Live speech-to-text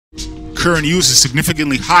current use is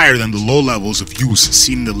significantly higher than the low levels of use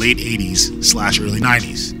seen in the late 80s/early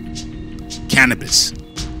 90s. Cannabis.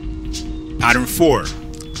 Pattern 4.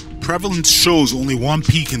 Prevalence shows only one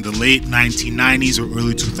peak in the late 1990s or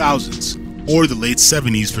early 2000s, or the late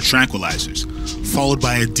 70s for tranquilizers, followed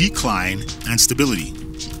by a decline and stability.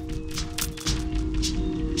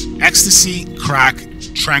 Ecstasy, crack,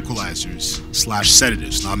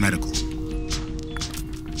 tranquilizers/sedatives, not medical.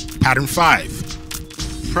 Pattern 5.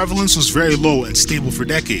 Prevalence was very low and stable for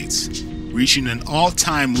decades, reaching an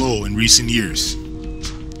all-time low in recent years.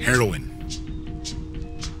 Heroin.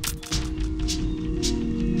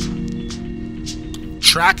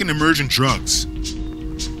 Track and emergent drugs.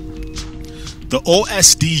 The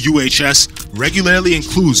OSDUHS regularly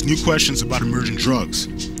includes new questions about emergent drugs.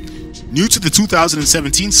 New to the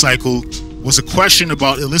 2017 cycle was a question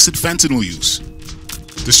about illicit fentanyl use.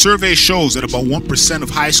 The survey shows that about 1%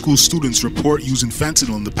 of high school students report using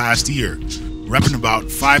fentanyl in the past year, repping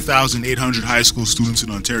about 5,800 high school students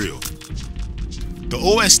in Ontario. The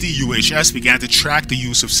OSDUHS began to track the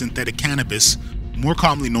use of synthetic cannabis, more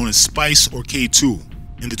commonly known as spice or K2,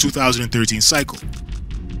 in the 2013 cycle.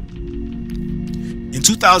 In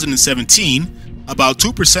 2017, about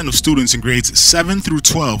 2% of students in grades 7 through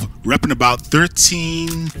 12, repping about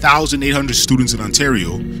 13,800 students in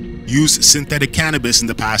Ontario, used synthetic cannabis in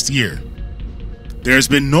the past year. There has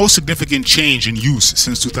been no significant change in use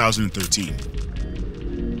since 2013.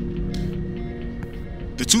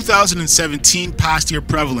 The 2017 past year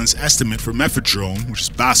prevalence estimate for mephedrone, which is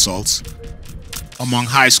bath salts, among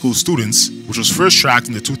high school students, which was first tracked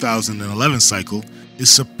in the 2011 cycle, is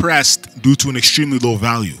suppressed due to an extremely low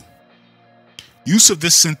value. Use of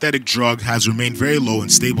this synthetic drug has remained very low and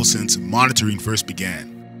stable since monitoring first began.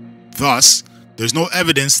 Thus, there's no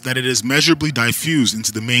evidence that it is measurably diffused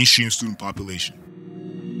into the mainstream student population.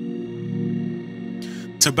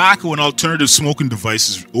 Tobacco and alternative smoking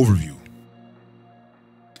devices overview.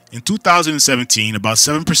 In 2017, about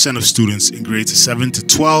 7% of students in grades 7 to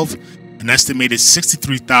 12, an estimated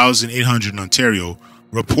 63,800 in Ontario,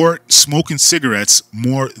 report smoking cigarettes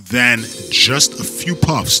more than just a few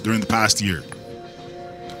puffs during the past year.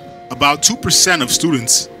 About 2% of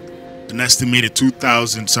students, an estimated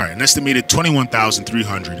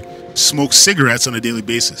 21,300, smoke cigarettes on a daily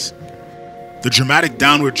basis. The dramatic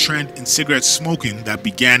downward trend in cigarette smoking that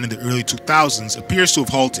began in the early 2000s appears to have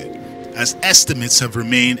halted, as estimates have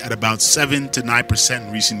remained at about 7 to 9%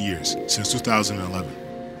 in recent years, since 2011.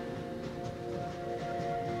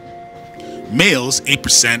 Males,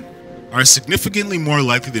 8%, are significantly more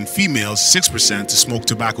likely than females, 6%, to smoke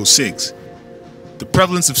tobacco cigs. The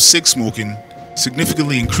prevalence of cig smoking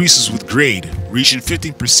significantly increases with grade, reaching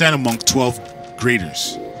 15% among 12th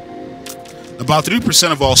graders. About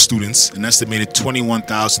 3% of all students, an estimated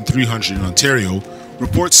 21,300 in Ontario,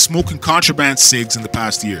 report smoking contraband cigs in the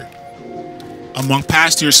past year. Among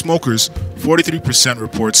past year smokers, 43%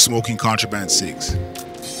 report smoking contraband cigs.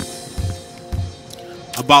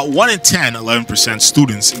 About 1 in 10, 11%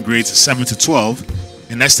 students in grades 7 to 12,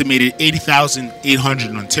 an estimated 80,800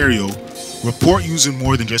 in Ontario, report using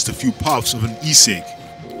more than just a few puffs of an e-cig,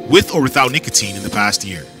 with or without nicotine, in the past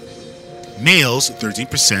year. Males,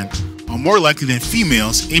 13%, are more likely than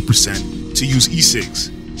females, 8%, to use e-cigs.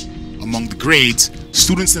 Among the grades,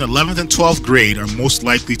 students in 11th and 12th grade are most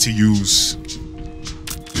likely to use...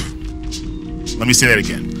 Let me say that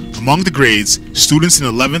again. Among the grades, students in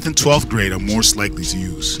 11th and 12th grade are most likely to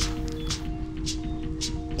use.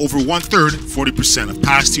 Over 1/3, 40% of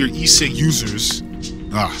past year e-cig users...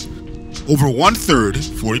 Over 1/3,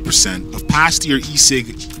 40% of past year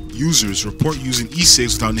e-cig users report using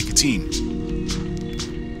e-cigs without nicotine.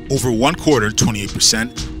 Over 1/4,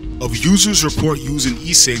 28%, of users report using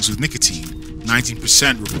e-cigs with nicotine.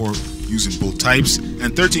 19% report using both types,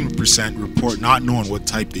 and 13% report not knowing what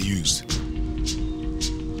type they used.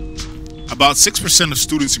 About 6% of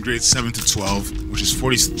students in grades 7 to 12, which is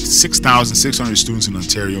 46,600 students in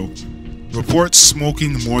Ontario, report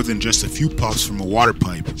smoking more than just a few puffs from a water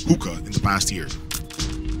pipe, hookah, in the past year.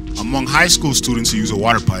 Among high school students who use a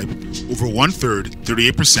water pipe, over 1/3,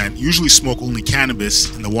 38%, usually smoke only cannabis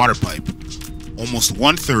in the water pipe. Almost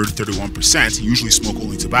 1/3, 31%, usually smoke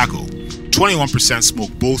only tobacco. 21%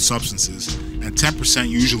 smoke both substances, and 10%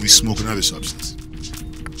 usually smoke another substance.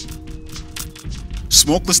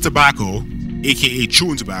 Smokeless tobacco, aka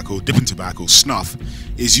chewing tobacco, dipping tobacco, snuff,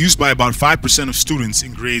 is used by about 5% of students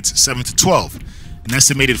in grades 7 to 12, an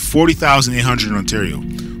estimated 40,800 in Ontario,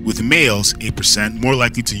 with males, 8%, more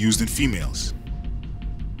likely to use than females.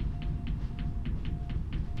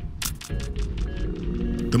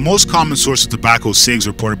 The most common source of tobacco cigs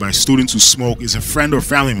reported by students who smoke is a friend or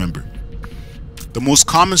family member. The most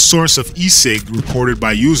common source of e-cig reported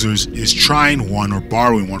by users is trying one or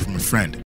borrowing one from a friend.